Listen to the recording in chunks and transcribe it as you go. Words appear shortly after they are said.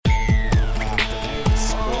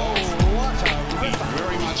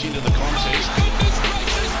much into the contest.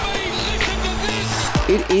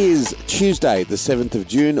 It is Tuesday, the 7th of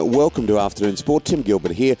June. Welcome to Afternoon Sport. Tim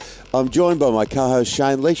Gilbert here. I'm joined by my co-host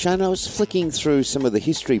Shane Lee. Shane, I was flicking through some of the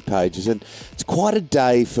history pages, and it's quite a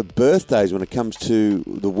day for birthdays when it comes to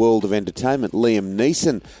the world of entertainment. Liam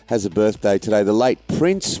Neeson has a birthday today. The late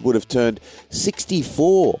Prince would have turned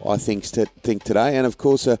 64, I think today. And, of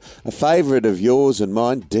course, a favourite of yours and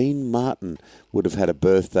mine, Dean Martin, would have had a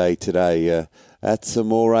birthday today. That's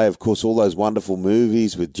Amore, of course, all those wonderful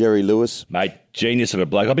movies with Jerry Lewis. Mate, genius of a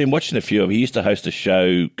bloke. I've been watching a few of them. He used to host a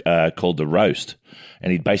show called The Roast,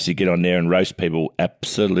 and he'd basically get on there and roast people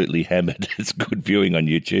absolutely hammered. It's good viewing on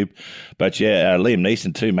YouTube. But, yeah, Liam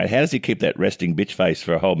Neeson too, mate. How does he keep that resting bitch face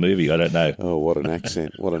for a whole movie? I don't know. Oh, what an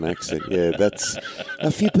accent. What an accent. Yeah, that's a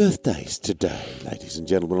few birthdays today, ladies and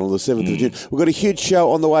gentlemen, on the 7th of June. We've got a huge show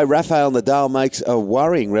on the way. Rafael Nadal makes a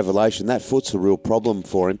worrying revelation. That foot's a real problem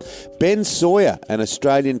for him. Ben Sawyer, an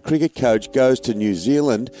Australian cricket coach, goes to New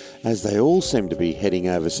Zealand, as they all seem to be heading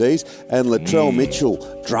overseas. And Latrell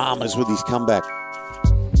Mitchell dramas with his comeback.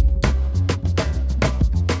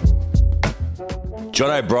 John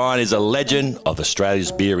O'Brien is a legend of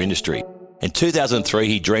Australia's beer industry. In 2003,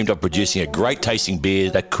 he dreamed of producing a great-tasting beer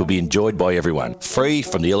that could be enjoyed by everyone, free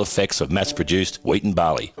from the ill effects of mass-produced wheat and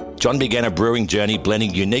barley. John began a brewing journey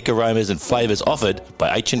blending unique aromas and flavours offered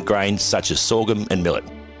by ancient grains such as sorghum and millet.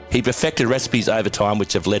 He perfected recipes over time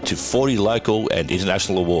which have led to 40 local and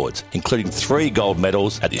international awards, including 3 gold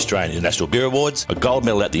medals at the Australian International Beer Awards, a gold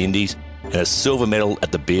medal at the Indies, and a silver medal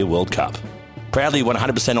at the Beer World Cup. Proudly 100%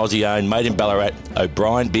 Aussie-owned, made in Ballarat,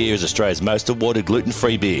 O'Brien Beer is Australia's most awarded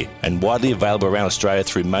gluten-free beer and widely available around Australia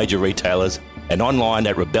through major retailers and online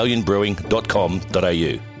at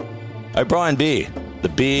rebellionbrewing.com.au. O'Brien Beer, the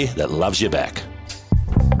beer that loves you back.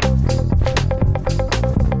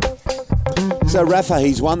 So, Rafa,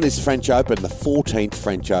 he's won this French Open, the 14th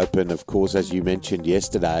French Open, of course, as you mentioned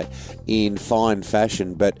yesterday, in fine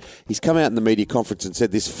fashion. But he's come out in the media conference and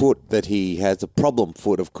said this foot that he has, a problem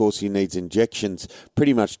foot, of course, he needs injections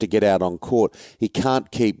pretty much to get out on court. He can't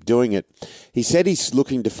keep doing it. He said he's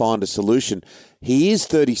looking to find a solution. He is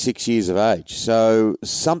 36 years of age, so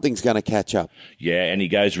something's going to catch up. Yeah, and he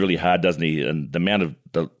goes really hard, doesn't he? And the amount of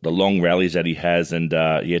the long rallies that he has, and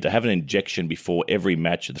to have an injection before every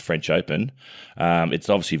match at the French Open, it's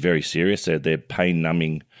obviously very serious. They're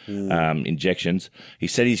pain-numbing injections. He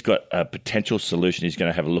said he's got a potential solution he's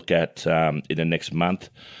going to have a look at in the next month.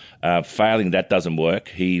 Failing that doesn't work,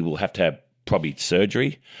 he will have to have probably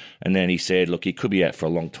surgery. And then he said, look, he could be out for a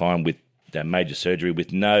long time with that major surgery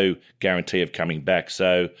with no guarantee of coming back.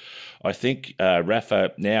 So I think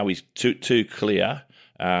Rafa now is too clear.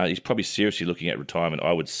 He's probably seriously looking at retirement,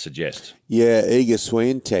 I would suggest. Yeah, Iga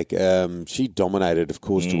Swiatek, she dominated, of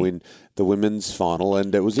course, to win the women's final.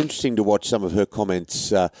 And it was interesting to watch some of her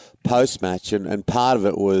comments post-match. And part of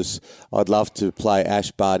it was, I'd love to play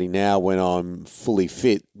Ash Barty now when I'm fully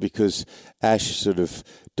fit, because Ash sort of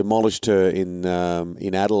demolished her in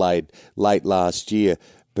Adelaide late last year.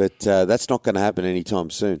 But that's not going to happen anytime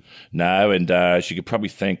soon. No, and she could probably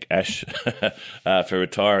thank Ash for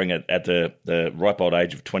retiring at the ripe old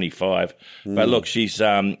age of 25. But look, she's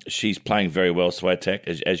playing very well,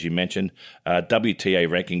 Swiatek, as you mentioned. WTA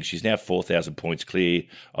ranking, she's now 4,000 points clear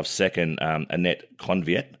of second, Annette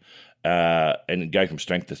Conviet, and going from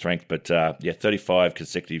strength to strength. But 35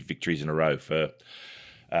 consecutive victories in a row for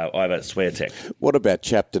Iga Swiatek. What about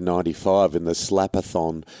Chapter 95 in the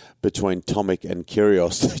slapathon between Tomic and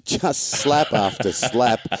Kyrgios? Just slap after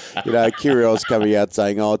slap. You know, Kyrgios coming out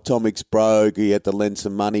saying, Tomic's broke, he had to lend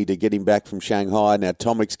some money to get him back from Shanghai. Now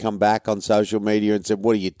Tomic's come back on social media and said,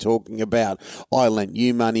 what are you talking about? I lent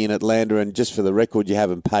you money in Atlanta, and just for the record, you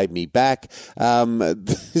haven't paid me back.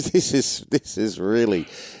 This is really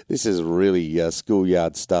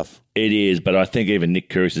schoolyard stuff. It is, but I think even Nick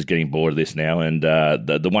Kyrgios is getting bored of this now, and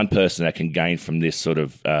the one person that can gain from this sort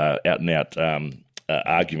of out-and-out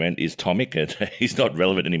argument is Tomic, and he's not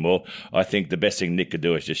relevant anymore. I think the best thing Nick could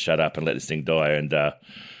do is just shut up and let this thing die, and I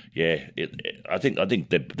think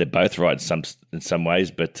they're both right in some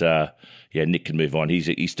ways, but Nick can move on.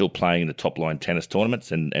 He's still playing in the top-line tennis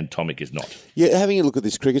tournaments, and Tomic is not. Yeah, having a look at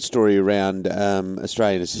this cricket story around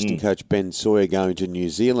Australian assistant coach Ben Sawyer going to New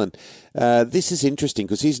Zealand, this is interesting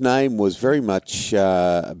because his name was very much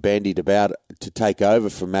bandied about to take over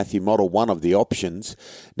from Matthew Mottle, one of the options.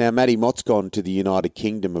 Now, Matty Mott's gone to the United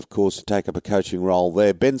Kingdom, of course, to take up a coaching role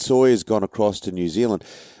there. Ben Sawyer's gone across to New Zealand.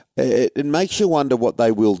 It makes you wonder what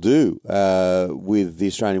they will do with the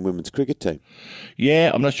Australian women's cricket team.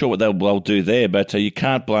 Yeah, I'm not sure what they'll do there, but you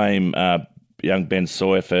can't blame young Ben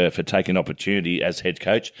Sawyer for taking opportunity as head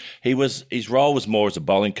coach. His role was more as a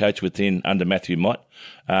bowling coach under Matthew Mott.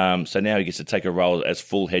 So now he gets to take a role as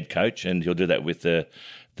full head coach, and he'll do that with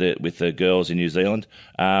the girls in New Zealand.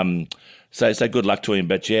 So good luck to him.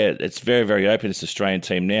 But yeah, it's very, very open. It's the Australian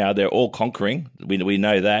team now. They're all conquering. We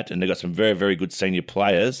know that, and they've got some very, very good senior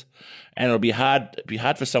players. And it'll be hard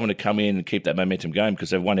for someone to come in and keep that momentum going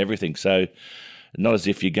because they've won everything. So not as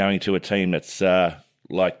if you're going to a team that's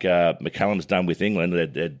like McCullum's done with England.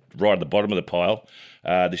 They're right at the bottom of the pile.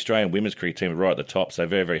 The Australian women's cricket team are right at the top, so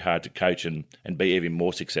very, very hard to coach and be even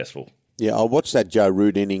more successful. Yeah, I watched that Joe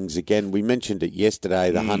Root innings again. We mentioned it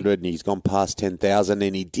yesterday, the 100, and he's gone past 10,000,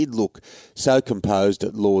 and he did look so composed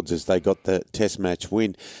at Lords as they got the Test match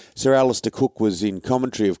win. Sir Alistair Cook was in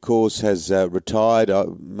commentary, of course, has retired.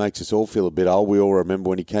 Makes us all feel a bit old. We all remember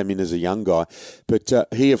when he came in as a young guy. But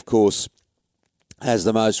he, of course, has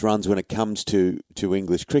the most runs when it comes to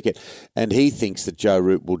English cricket, and he thinks that Joe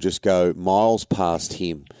Root will just go miles past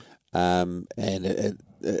him, and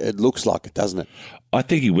it looks like it, doesn't it? I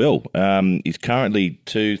think he will. He's currently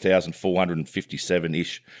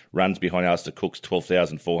 2,457-ish runs behind Alistair Cook's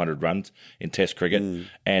 12,400 runs in Test cricket.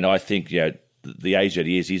 And I think, the age that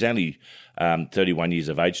he is, he's only 31 years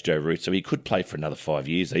of age, Joe Root, so he could play for another 5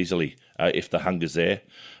 years easily if the hunger's there.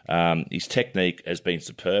 His technique has been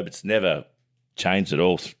superb. It's never changed at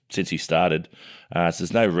all since he started. So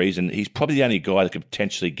there's no reason. He's probably the only guy that could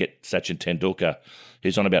potentially get Sachin Tendulkar,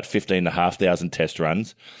 who's on about 15,500 Test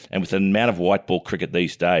runs. And with the amount of white ball cricket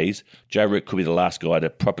these days, Joe Root could be the last guy to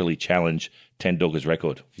properly challenge Tendulkar's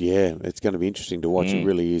record. Yeah, it's going to be interesting to watch. It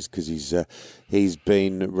really is, because he's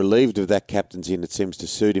been relieved of that captaincy and it seems to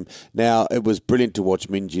suit him. Now, it was brilliant to watch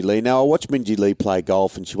Minjee Lee. Now, I watched Minjee Lee play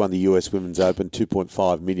golf and she won the US Women's Open,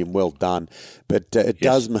 $2.5 million. Well done. But it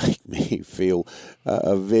does make me feel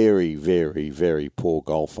a very, very, very poor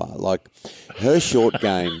golfer. Like, her short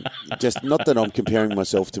game, just not that I'm comparing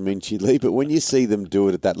myself to Minjee Lee, but when you see them do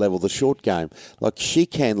it at that level, the short game, like, she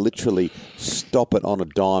can literally stop it on a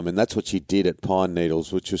dime, and that's what she did at Pine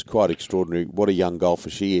Needles, which was quite extraordinary. What a young golfer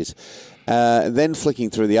she is. Then flicking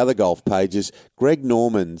through the other golf pages, Greg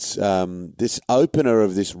Norman's, this opener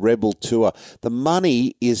of this Rebel Tour, the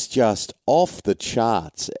money is just off the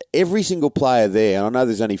charts. Every single player there, and I know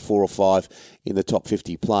there's only 4 or 5 in the top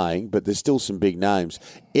 50 playing, but there's still some big names.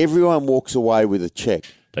 Everyone walks away with a check.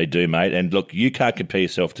 They do, mate. And look, you can't compare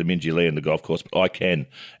yourself to Minjee Lee in the golf course, but I can.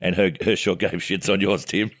 And her short game shit's on yours,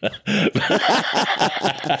 Tim. But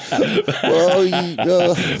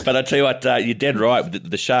I tell you what, you're dead right.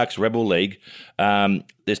 The Sharks Rebel League,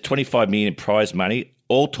 there's $25 million in prize money.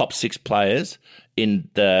 All top 6 players in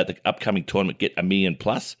the upcoming tournament get $1 million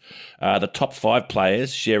plus. The top 5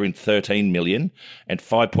 players share in $13 million and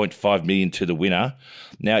 $5.5 million to the winner.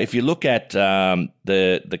 Now, if you look at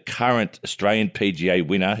the current Australian PGA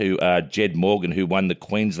winner, Jed Morgan, who won the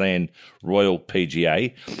Queensland Royal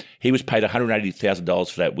PGA, he was paid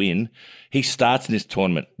 $180,000 for that win. He starts in this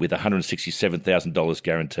tournament with $167,000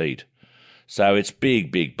 guaranteed. So it's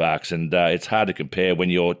big, big bucks, and it's hard to compare when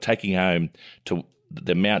you're taking home to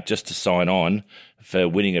the amount just to sign on for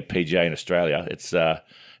winning a PGA in Australia. It's a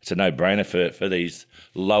no-brainer for these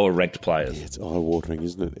lower-ranked players. Yeah, it's eye-watering,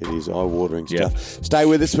 isn't it? It is eye-watering stuff. Stay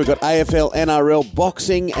with us. We've got AFL, NRL,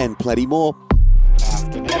 boxing, and plenty more.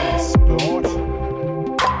 Afternoon Sport.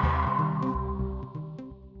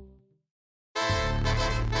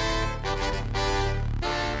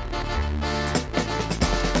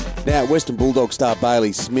 Now, Western Bulldog star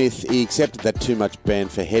Bailey Smith, he accepted that too much ban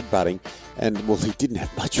for headbutting, and, well, he didn't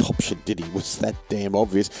have much option, did he? It was that damn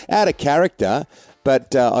obvious. Out of character,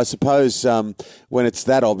 but I suppose when it's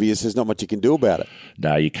that obvious, there's not much you can do about it.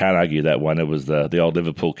 No, you can't argue that one. It was the old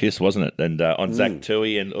Liverpool kiss, wasn't it? And on Zach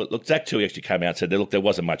Tuohy, and look, Zach Tuohy actually came out and said, look, there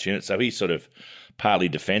wasn't much in it, so he sort of partly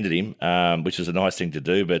defended him, which was a nice thing to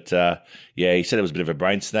do. But, he said it was a bit of a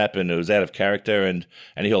brain snap and it was out of character, and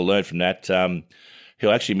he'll learn from that. He'll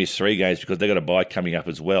actually miss 3 games because they've got a bye coming up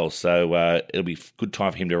as well. So it'll be a good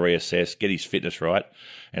time for him to reassess, get his fitness right,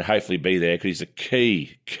 and hopefully be there because he's a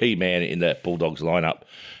key man in that Bulldogs lineup,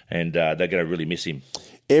 and they're going to really miss him.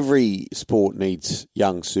 Every sport needs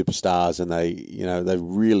young superstars, and they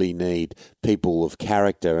really need people of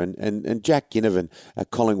character. And Jack Ginnivan at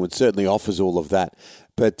Collingwood certainly offers all of that.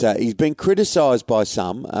 But he's been criticised by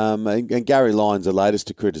some, and Gary Lyons the latest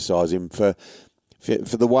to criticise him for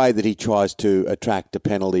the way that he tries to attract a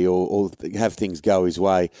penalty or have things go his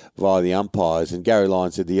way via the umpires. And Gary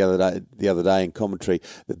Lyons said the other day in commentary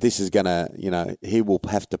that this is going to, he will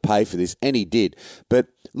have to pay for this, and he did. But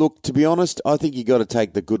look, to be honest, I think you got to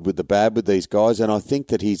take the good with the bad with these guys, and I think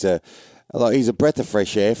that he's a Like, he's a breath of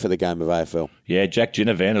fresh air for the game of AFL. Yeah, Jack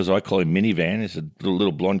Ginnivan, as I call him, Minivan, is a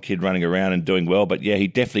little blonde kid running around and doing well. But yeah, he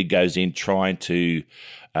definitely goes in trying to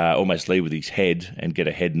almost lead with his head and get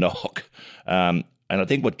a head knock. And I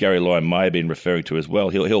think what Gary Lyon may have been referring to as well,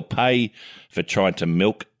 he'll pay for trying to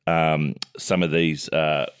milk some of these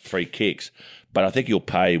free kicks, but I think he'll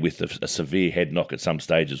pay with a severe head knock at some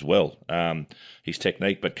stage as well. His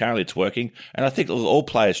technique, but currently it's working. And I think all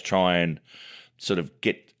players try and sort of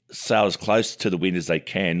sail as close to the win as they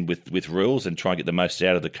can with rules and try and get the most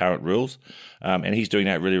out of the current rules. And he's doing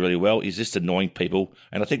that really, really well. He's just annoying people.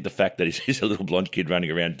 And I think the fact that he's a little blonde kid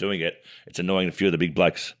running around doing it, it's annoying a few of the big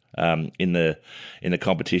blokes in the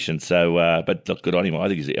competition. So, but look, good on him. I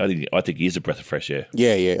think he is a breath of fresh air.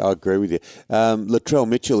 Yeah, I agree with you. Latrell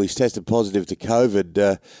Mitchell, he's tested positive to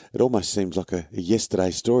COVID. It almost seems like a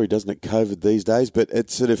yesterday story, doesn't it? COVID these days, but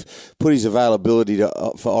it sort of put his availability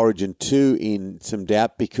for Origin 2 in some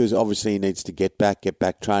doubt because obviously he needs to get back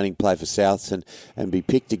training, play for Souths, and be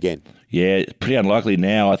picked again. Yeah, pretty unlikely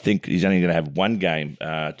now. I think he's only going to have one game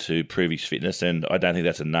to prove his fitness, and I don't think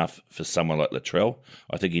that's enough for someone like Latrell.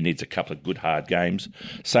 I think he needs a couple of good, hard games.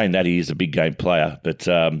 Saying that, he is a big game player, but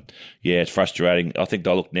it's frustrating. I think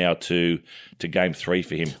they'll look now to game 3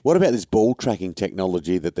 for him. What about this ball tracking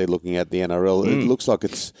technology that they're looking at the NRL? It looks like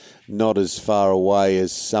it's not as far away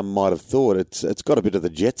as some might have thought. It's got a bit of the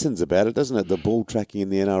Jetsons about it, doesn't it, the ball tracking in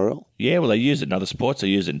the NRL? Yeah, well, they use it in other sports. They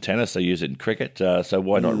use it in tennis. They use it in cricket. So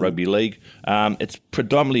why not rugby league? It's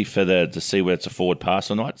predominantly to see whether it's a forward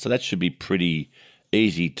pass or not. So that should be pretty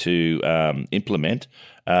easy to implement.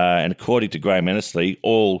 And according to Graham Annesley,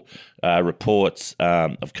 all reports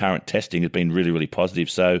of current testing have been really, really positive.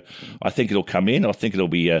 So I think it'll come in. I think it'll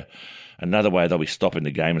be another way they'll be stopping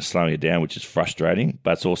the game and slowing it down, which is frustrating.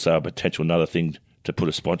 But it's also a potential another thing to put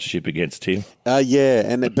a sponsorship against him. But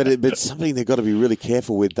it's something they've got to be really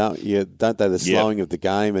careful with, don't they? The slowing of the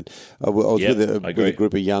game. And I was with a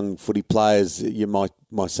group of young footy players.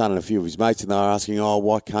 My son and a few of his mates, and they were asking,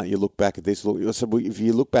 why can't you look back at this? So if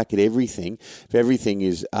you look back at everything, if everything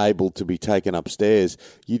is able to be taken upstairs,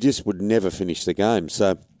 you just would never finish the game.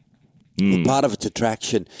 So part of its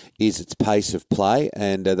attraction is its pace of play,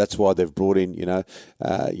 and that's why they've brought in,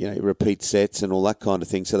 repeat sets and all that kind of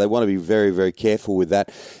thing. So they want to be very, very careful with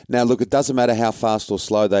that. Now, look, it doesn't matter how fast or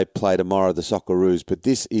slow they play tomorrow, the Socceroos, but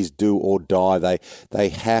this is do or die. They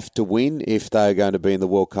have to win if they're going to be in the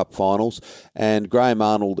World Cup finals. And Graham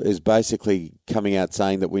Arnold is basically coming out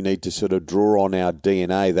saying that we need to sort of draw on our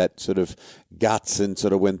DNA, that sort of guts and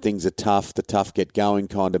sort of when things are tough, the tough get going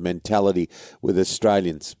kind of mentality with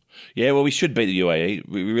Australians. Yeah, well, we should beat the UAE.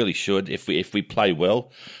 We really should if we play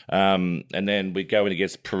well, and then we go in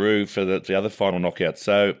against Peru for the other final knockout.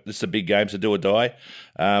 So this is a big game, so do or die.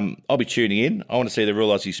 I'll be tuning in. I want to see the real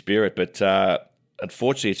Aussie spirit, but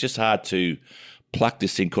unfortunately, it's just hard to pluck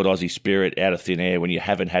this thing called Aussie spirit out of thin air when you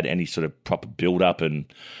haven't had any sort of proper build-up and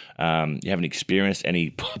you haven't experienced any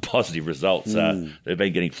positive results. They've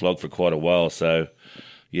been getting flogged for quite a while, so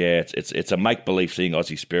yeah, it's a make-believe thing,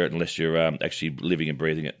 Aussie spirit, unless you're actually living and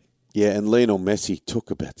breathing it. Yeah, and Lionel Messi,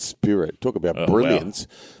 talk about spirit, talk about brilliance.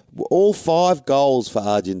 Wow. All 5 goals for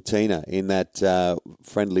Argentina in that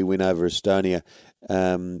friendly win over Estonia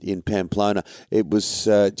in Pamplona. It was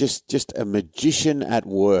just a magician at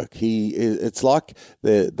work. It's like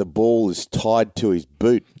the ball is tied to his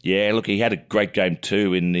boot. Yeah, look, he had a great game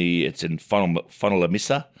too. It's in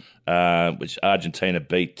Fonolomissa, which Argentina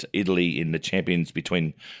beat Italy in the champions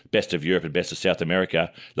between best of Europe and best of South America.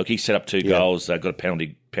 Look, he set up 2 goals, got a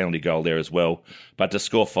penalty goal there as well. But to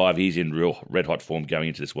score 5, he's in real red-hot form going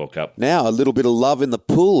into this World Cup. Now, a little bit of love in the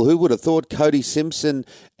pool. Who would have thought Cody Simpson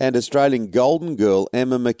and Australian golden girl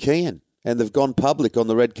Emma McKeon? And they've gone public on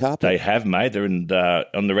the red carpet. They have, mate. They're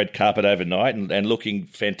on the red carpet overnight and looking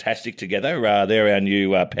fantastic together. They're our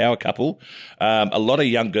new power couple. A lot of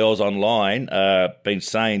young girls online been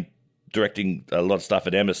saying, directing a lot of stuff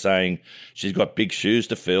at Emma, saying she's got big shoes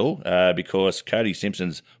to fill because Cody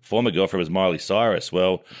Simpson's former girlfriend was Miley Cyrus.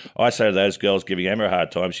 Well, I say to those girls giving Emma a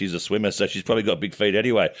hard time, she's a swimmer, so she's probably got big feet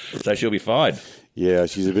anyway, so she'll be fine. Yeah,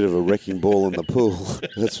 she's a bit of a wrecking ball in the pool,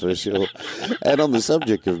 that's for sure. And on the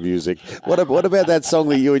subject of music, what about that song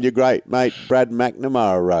that you and your great mate Brad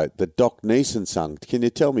McNamara wrote, that Doc Neeson sung? Can you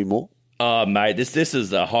tell me more? Oh, mate, this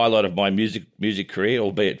is a highlight of my music career,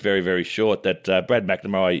 albeit very, very short, that Brad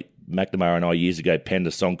McNamara and I years ago penned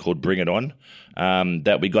a song called Bring It On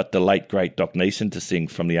that we got the late, great Doc Neeson to sing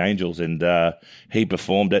from the Angels, and he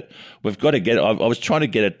performed it. We've got to get it. I was trying to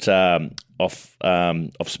get it off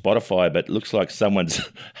Spotify, but it looks like someone's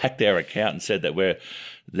hacked our account and said that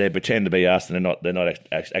they pretend to be us and they're not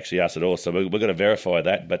actually us at all. So we've got to verify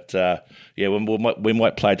that. But we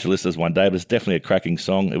might play it to listeners one day. But it's definitely a cracking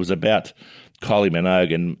song. It was about Kylie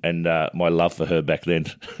Minogue and my love for her back then.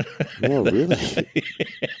 Oh, really?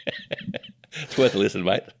 It's worth a listen,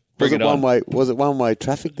 mate. Was it one-way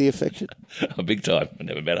traffic, the affection? Oh, big time.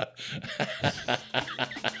 Never better.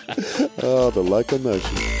 Oh, the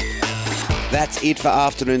locomotion. That's it for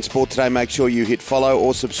Afternoon Sport today. Make sure you hit follow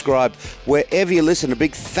or subscribe wherever you listen. A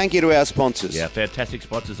big thank you to our sponsors. Yeah, fantastic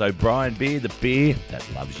sponsors. O'Brien Beer, the beer that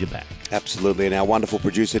loves you back. Absolutely. And our wonderful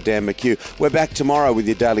producer, Dan McHugh. We're back tomorrow with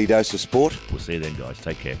your daily dose of sport. We'll see you then, guys.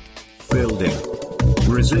 Take care. Building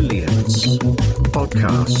Resilience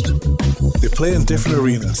Podcast. They play in different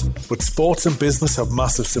arenas, but sports and business have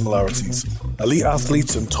massive similarities. Elite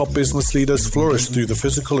athletes and top business leaders flourish through the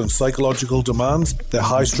physical and psychological demands their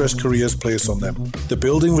high-stress careers place on them. The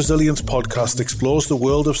Building Resilience podcast explores the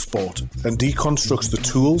world of sport and deconstructs the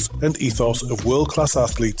tools and ethos of world-class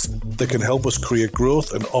athletes that can help us create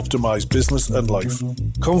growth and optimize business and life.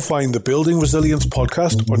 Come find the Building Resilience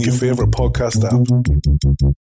podcast on your favourite podcast app.